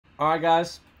Alright,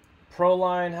 guys.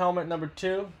 Proline helmet number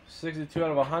 2. 62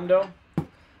 out of a hundo.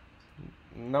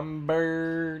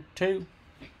 Number 2.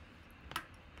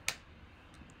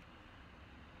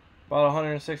 About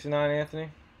 169, Anthony.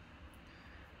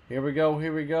 Here we go,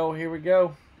 here we go, here we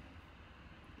go.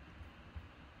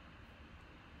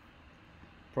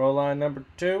 Proline number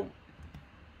 2.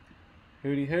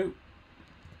 Hootie Hoot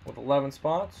with 11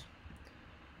 spots.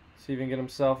 See if he can get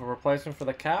himself a replacement for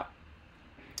the cap.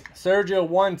 Sergio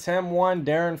 1, Tim 1,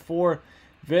 Darren 4,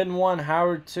 Vin 1,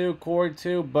 Howard 2, Corey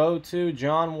 2, Bo 2,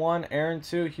 John 1, Aaron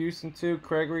 2, Houston 2,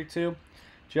 Gregory 2,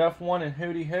 Jeff 1, and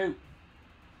Hootie Hoot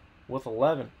with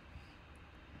 11.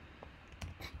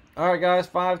 Alright, guys,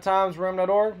 5 times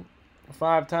random.org,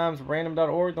 5 times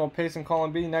random.org. No pace and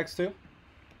column B next to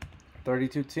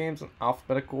 32 teams in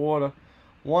alphabetical order.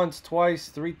 Once, twice,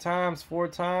 3 times, 4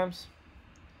 times,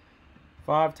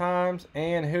 5 times,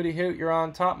 and Hootie Hoot, you're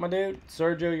on top, my dude.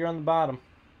 Sergio, you're on the bottom.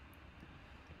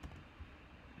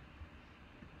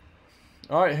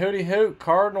 Alright, Hootie Hoot,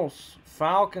 Cardinals,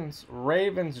 Falcons,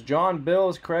 Ravens, John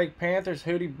Bills, Craig Panthers,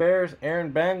 Hootie Bears,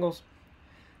 Aaron Bengals,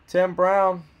 Tim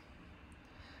Brown,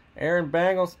 Aaron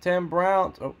Bengals, Tim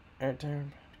Brown,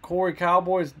 Corey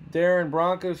Cowboys, Darren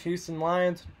Broncos, Houston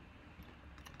Lions,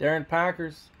 Darren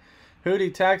Packers,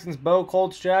 Hootie Texans, Bo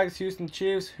Colts, Jags, Houston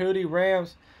Chiefs, Hootie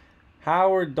Rams,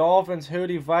 Howard Dolphins,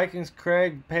 Hootie Vikings,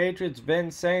 Craig Patriots, Vin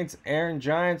Saints, Aaron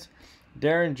Giants,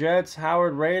 Darren Jets,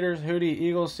 Howard Raiders, Hootie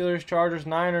Eagles, Steelers, Chargers,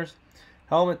 Niners,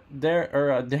 Helmet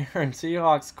Darren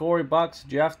Seahawks, Corey Bucks,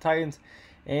 Jeff Titans,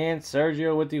 and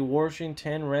Sergio with the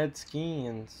Washington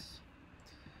Redskins.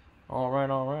 All right,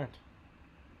 all right.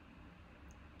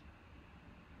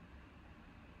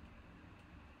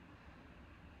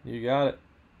 You got it.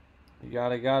 You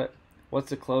got it. What's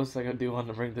the closest I can do on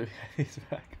to bring the VIPs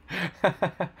back?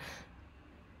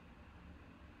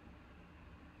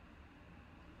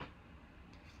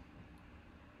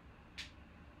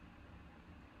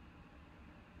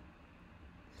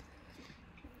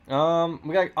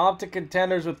 We got Optic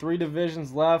Contenders with 3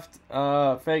 divisions left.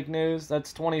 Fake news.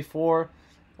 That's 24.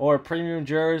 Or Premium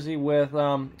Jersey with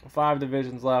 5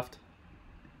 divisions left.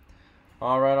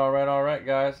 Alright,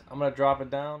 guys. I'm going to drop it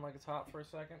down like it's hot for a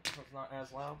second so it's not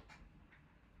as loud.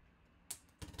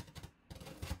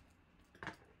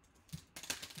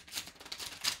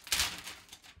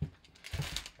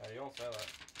 You don't say that.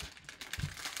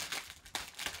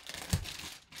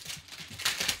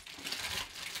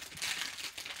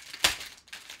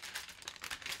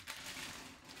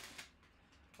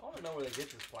 I want to know where they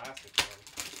get this plastic from.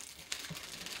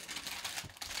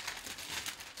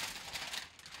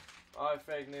 Alright,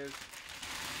 fake news.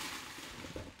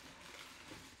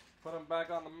 Put them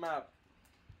back on the map.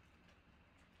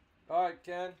 Alright,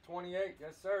 Ken, 28,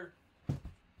 yes sir.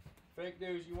 Fake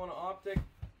news, you want an Optic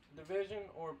division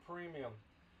or premium?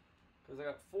 Because I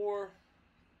got 4.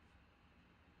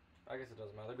 I guess it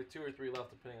doesn't matter. There'll be 2 or 3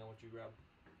 left depending on what you grab.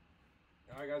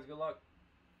 Alright guys, good luck.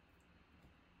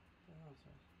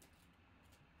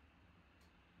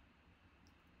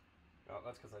 Oh,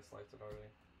 that's because I sliced it already.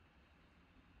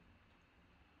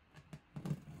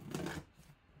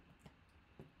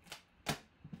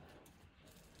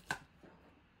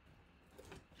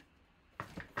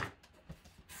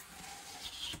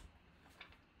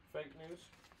 Fake news.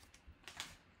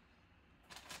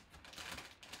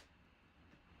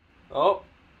 Oh.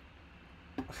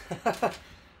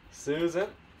 Susan.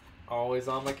 Always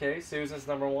on my case. Susan's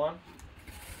number 1.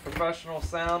 Professional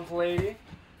sound lady.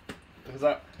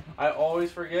 Because I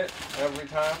always forget every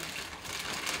time.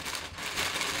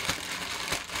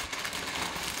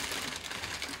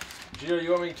 Gio,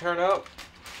 you want me to turn up?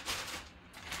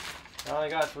 I only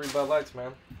got 3 Bud Lights,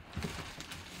 man.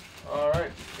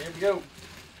 Alright, here we go.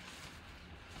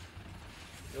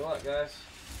 Good luck, guys.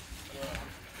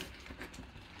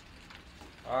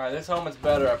 Alright, this helmet's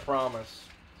better, I promise.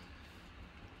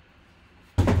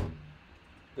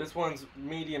 This one's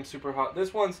medium super hot.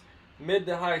 This one's mid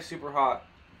to high super hot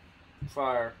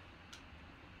fire.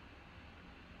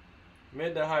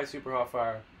 Mid to high super hot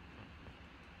fire.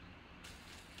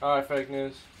 Alright, fake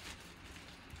news.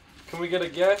 Can we get a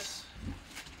guess?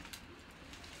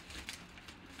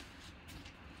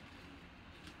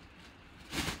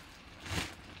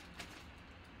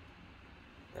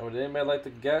 And would anybody like to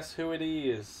guess who it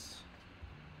is?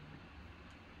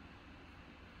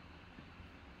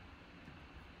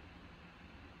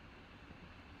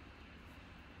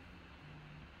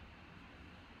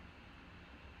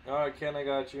 Alright, Ken, I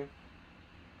got you.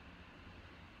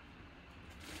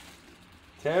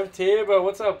 Tim Tebow,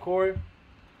 what's up, Corey?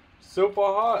 Super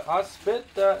hot. I spit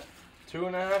that.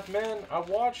 2.5 men. I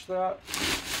watched that.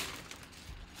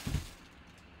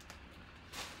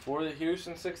 For the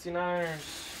Houston 69ers,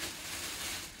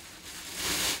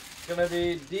 it's going to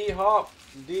be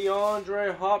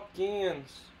DeAndre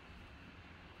Hopkins.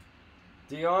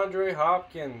 DeAndre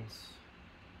Hopkins.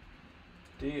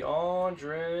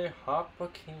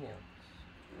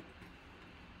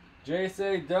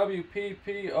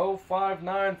 JCWPP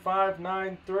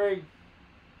 059593.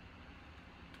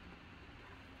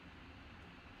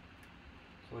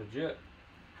 It's legit.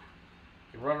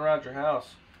 You run around your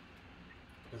house.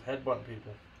 Just headbutting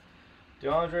people.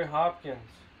 DeAndre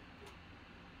Hopkins.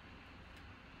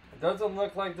 It doesn't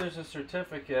look like there's a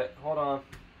certificate. Hold on.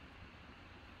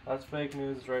 That's fake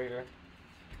news right here.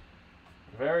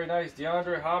 Very nice.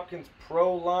 DeAndre Hopkins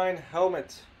Pro Line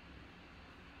helmet.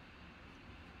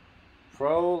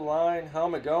 Pro Line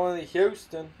helmet going to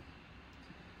Houston.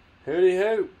 Hooty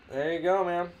hoot. There you go,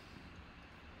 man.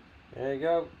 There you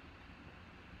go.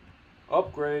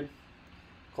 Upgrade.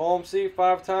 Call MC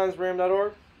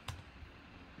 5timesram.org.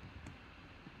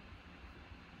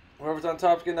 Whoever's on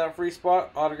top's getting that free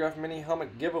spot. Autograph mini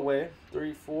helmet giveaway.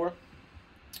 3, 4,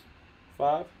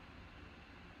 5.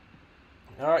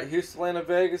 Alright, Houston, Atlanta,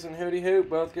 Vegas, and Hooty Hoot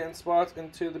both getting spots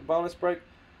into the bonus break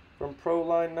from Pro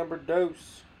Line number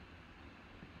Deuce.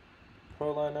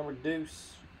 Pro Line number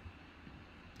Deuce.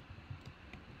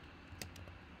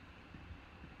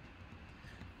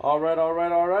 Alright,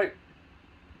 alright, alright.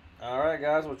 Alright,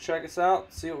 guys, well, check us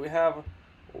out. See what we have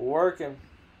working.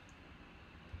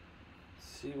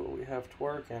 See what we have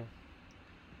twerking.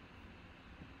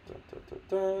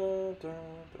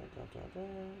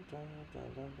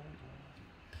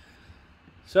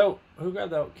 So, who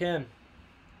got that? Ken.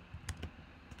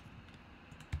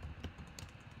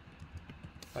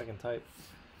 If I can type.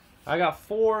 I got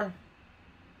 4.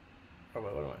 Oh,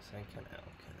 wait, what am I saying? Ken Allen.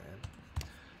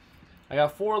 I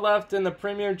got 4 left in the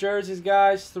Premier Jerseys,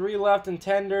 guys. 3 left in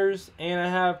Tenders. And I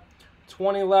have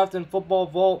 20 left in Football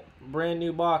Vault. Brand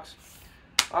new box.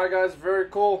 Alright, guys. Very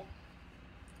cool.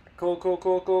 Cool.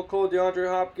 DeAndre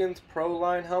Hopkins Pro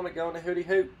Line helmet going to Hooty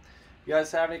Hoot. If you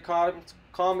guys have any comments,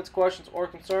 questions, or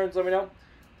concerns, let me know.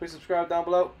 Please subscribe down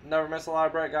below. Never miss a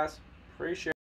live break, guys. Appreciate it.